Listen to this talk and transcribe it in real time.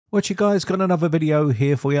What you guys, got another video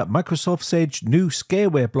here for you. Microsoft's Edge new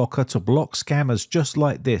scareware blocker to block scammers just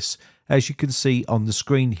like this, as you can see on the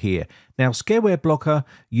screen here. Now, scareware blocker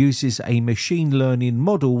uses a machine learning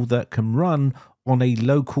model that can run on a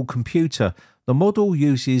local computer. The model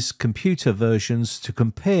uses computer versions to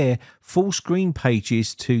compare full screen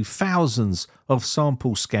pages to thousands of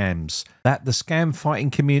sample scams that the scam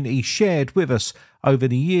fighting community shared with us over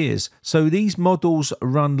the years. So these models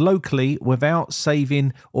run locally without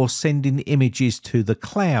saving or sending images to the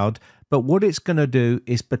cloud. But what it's going to do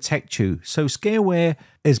is protect you. So scareware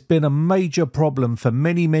has been a major problem for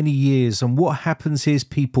many, many years. And what happens is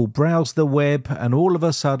people browse the web and all of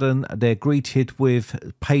a sudden they're greeted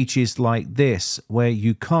with pages like this, where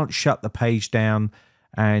you can't shut the page down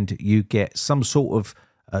and you get some sort of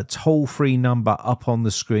a toll-free number up on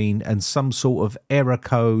the screen and some sort of error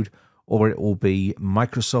code, or it will be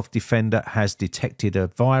Microsoft Defender has detected a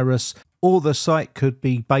virus, or the site could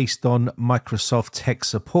be based on Microsoft tech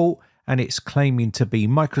support and it's claiming to be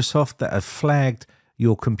Microsoft that have flagged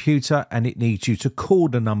your computer and it needs you to call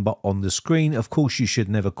the number on the screen. Of course, you should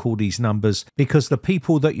never call these numbers because the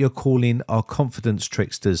people that you're calling are confidence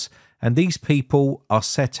tricksters, and these people are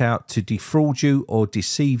set out to defraud you or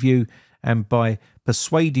deceive you, and by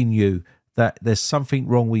persuading you that there's something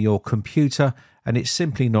wrong with your computer and it's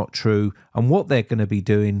simply not true. And what they're going to be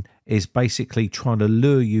doing is basically trying to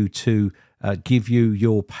lure you to give you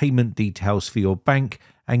your payment details for your bank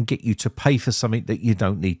and get you to pay for something that you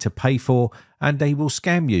don't need to pay for, and they will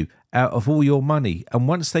scam you out of all your money. And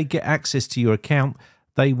once they get access to your account,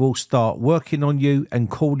 they will start working on you and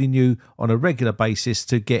calling you on a regular basis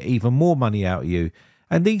to get even more money out of you.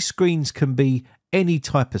 And these screens can be any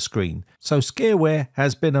type of screen. So scareware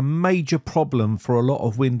has been a major problem for a lot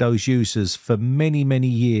of Windows users for many, many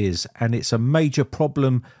years, and it's a major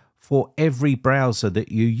problem for every browser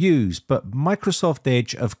that you use. But Microsoft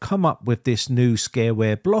Edge have come up with this new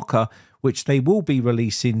scareware blocker, which they will be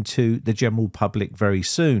releasing to the general public very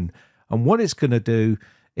soon. And what it's going to do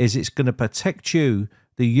is it's going to protect you,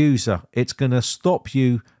 the user. It's going to stop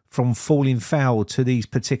you from falling foul to these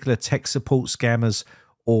particular tech support scammers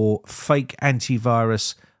or fake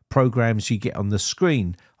antivirus programs you get on the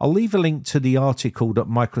screen. I'll leave a link to the article that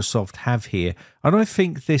Microsoft have here, and I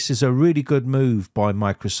think this is a really good move by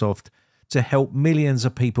Microsoft to help millions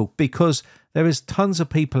of people, because there is tons of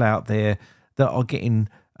people out there that are getting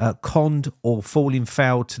conned or falling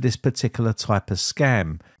foul to this particular type of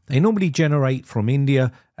scam. They normally generate from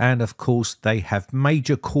India, and of course they have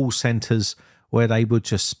major call centers where they would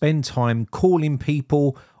just spend time calling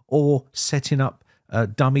people or setting up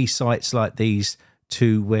dummy sites like these,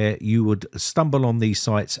 to where you would stumble on these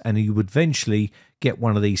sites and you would eventually get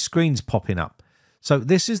one of these screens popping up. So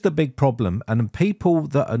this is the big problem, and people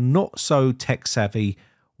that are not so tech savvy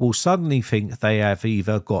will suddenly think they have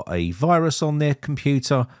either got a virus on their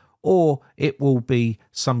computer, or it will be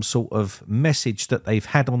some sort of message that they've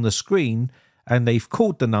had on the screen and they've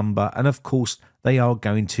called the number, and of course they are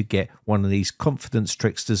going to get one of these confidence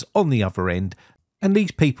tricksters on the other end. And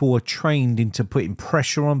these people are trained into putting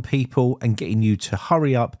pressure on people and getting you to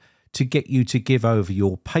hurry up to get you to give over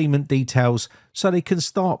your payment details so they can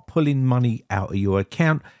start pulling money out of your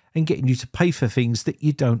account and getting you to pay for things that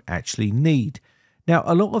you don't actually need. Now,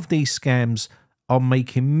 a lot of these scams are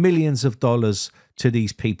making millions of dollars to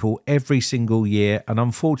these people every single year, and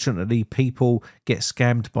unfortunately people get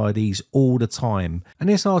scammed by these all the time. And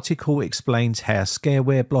this article explains how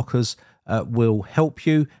scareware blockers will help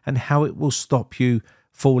you and how it will stop you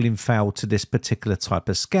falling foul to this particular type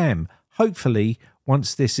of scam. Hopefully,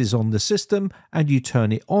 once this is on the system and you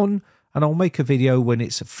turn it on, and I'll make a video when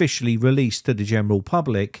it's officially released to the general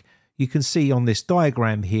public, you can see on this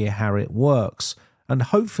diagram here how it works. And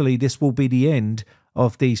hopefully this will be the end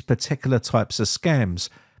of these particular types of scams,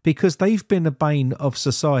 because they've been a bane of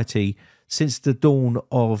society since the dawn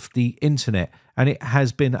of the internet, and it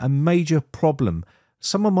has been a major problem.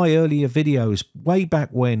 Some of my earlier videos, way back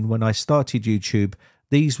when I started YouTube,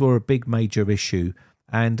 these were a big major issue,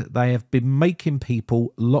 and they have been making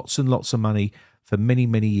people lots and lots of money for many,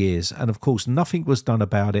 many years. And of course, nothing was done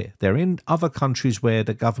about it. They're in other countries where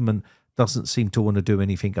the government doesn't seem to want to do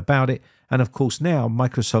anything about it. And of course, now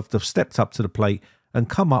Microsoft have stepped up to the plate and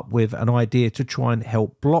come up with an idea to try and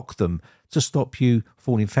help block them, to stop you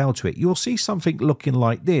falling foul to it. You'll see something looking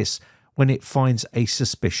like this when it finds a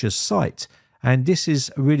suspicious site. And this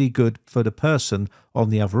is really good for the person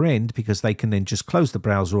on the other end, because they can then just close the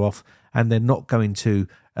browser off and they're not going to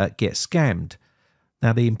get scammed.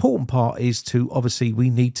 Now, the important part is to, obviously,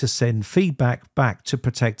 we need to send feedback back to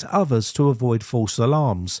protect others to avoid false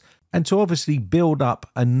alarms. and to obviously build up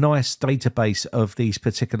a nice database of these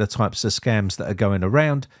particular types of scams that are going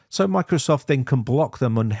around, so Microsoft then can block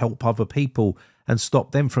them and help other people and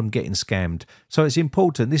stop them from getting scammed. So it's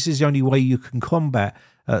important. This is the only way you can combat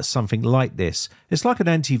something like this. It's like an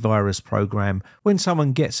antivirus program. When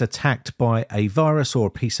someone gets attacked by a virus or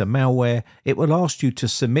a piece of malware, it will ask you to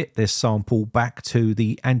submit this sample back to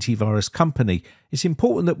the antivirus company. It's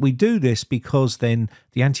important that we do this because then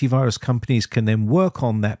the antivirus companies can then work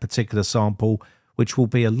on that particular sample, which will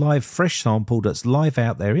be a live, fresh sample that's live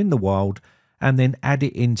out there in the wild, and then add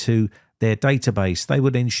it into their database. They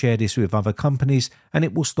will then share this with other companies, and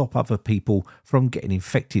it will stop other people from getting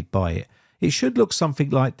infected by it. It should look something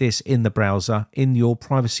like this in the browser. In your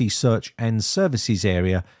privacy search and services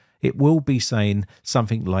area, it will be saying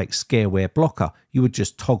something like Scareware blocker. You would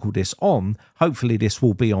just toggle this on. Hopefully this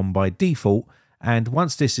will be on by default. And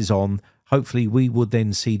once this is on, hopefully we will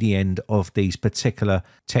then see the end of these particular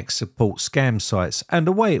tech support scam sites. And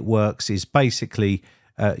the way it works is basically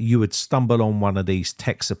you would stumble on one of these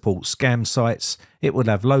tech support scam sites. It would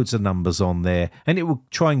have loads of numbers on there, and it will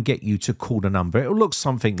try and get you to call the number. It will look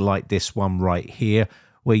something like this one right here,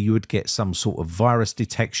 where you would get some sort of virus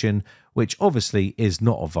detection, which obviously is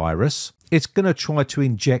not a virus. It's going to try to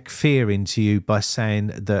inject fear into you by saying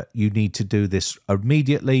that you need to do this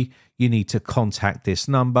immediately, you need to contact this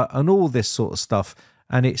number, and all this sort of stuff.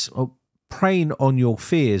 And it's preying on your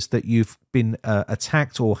fears that you've been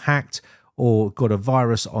attacked or hacked or got a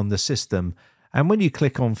virus on the system. And when you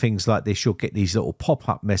click on things like this, you'll get these little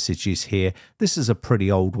pop-up messages here. This is a pretty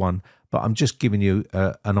old one, but I'm just giving you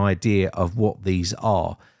an idea of what these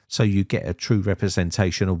are, so you get a true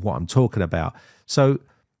representation of what I'm talking about. So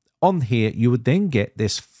on here, you would then get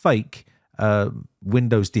this fake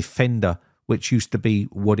Windows Defender, which used to be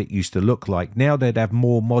what it used to look like. Now they'd have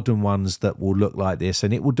more modern ones that will look like this,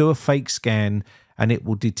 and it will do a fake scan, and it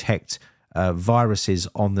will detect viruses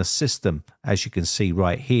on the system, as you can see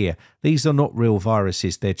right here. These are not real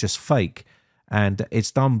viruses, they're just fake, and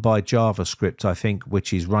it's done by JavaScript, I think,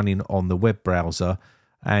 which is running on the web browser.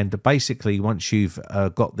 And basically once you've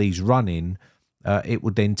got these running, it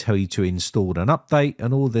would then tell you to install an update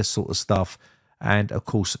and all this sort of stuff. And of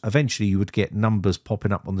course eventually you would get numbers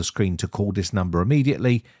popping up on the screen to call this number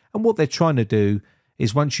immediately. And what they're trying to do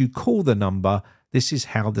is, once you call the number, this is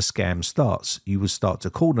how the scam starts. You would start to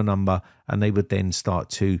call the number, and they would then start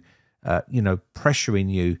to,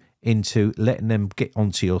 pressuring you into letting them get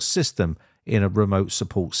onto your system in a remote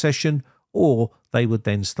support session, or they would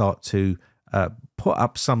then start to put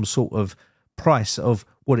up some sort of price of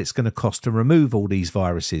what it's going to cost to remove all these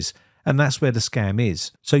viruses. And that's where the scam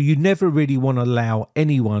is. So you never really want to allow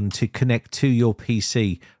anyone to connect to your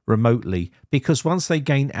PC remotely, because once they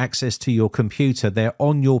gain access to your computer, they're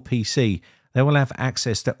on your PC. They will have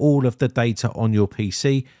access to all of the data on your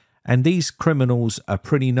PC, and these criminals are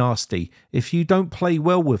pretty nasty. If you don't play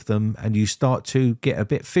well with them and you start to get a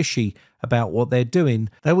bit fishy about what they're doing,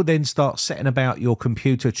 they will then start setting about your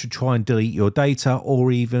computer to try and delete your data,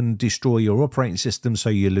 or even destroy your operating system so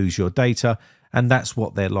you lose your data. And that's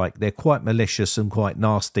what they're like. They're quite malicious and quite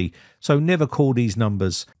nasty. So never call these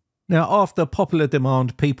numbers. Now, after popular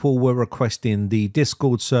demand, people were requesting the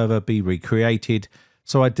Discord server be recreated.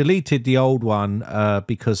 So I deleted the old one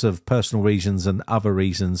because of personal reasons and other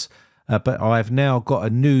reasons. But I've now got a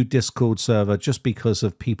new Discord server just because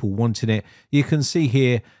of people wanting it. You can see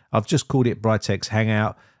here, I've just called it Britex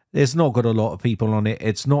Hangout. There's not got a lot of people on it.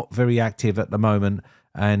 It's not very active at the moment.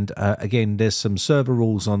 And again, there's some server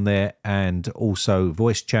rules on there, and also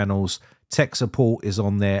voice channels. Tech support is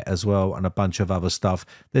on there as well, and a bunch of other stuff.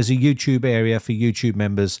 There's a YouTube area for YouTube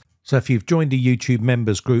members. So if you've joined the YouTube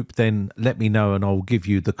members group, then let me know and I'll give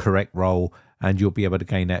you the correct role, and you'll be able to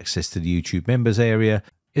gain access to the YouTube members area.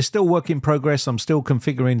 It's still work in progress. I'm still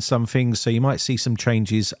configuring some things, so you might see some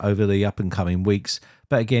changes over the up and coming weeks.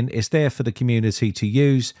 But again, it's there for the community to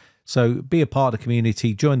use. So be a part of the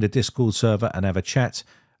community, join the Discord server and have a chat.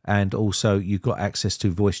 And also you've got access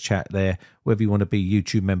to voice chat there. Whether you want to be a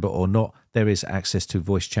YouTube member or not, there is access to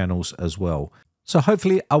voice channels as well. So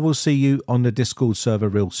hopefully I will see you on the Discord server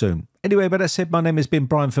real soon. Anyway, but that said, my name has been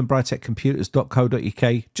Brian from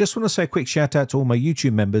briteccomputers.co.uk. Just want to say a quick shout out to all my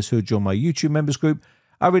YouTube members who joined my YouTube members group.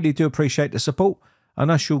 I really do appreciate the support,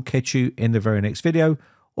 and I shall catch you in the very next video,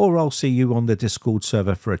 or I'll see you on the Discord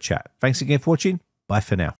server for a chat. Thanks again for watching. Bye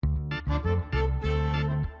for now.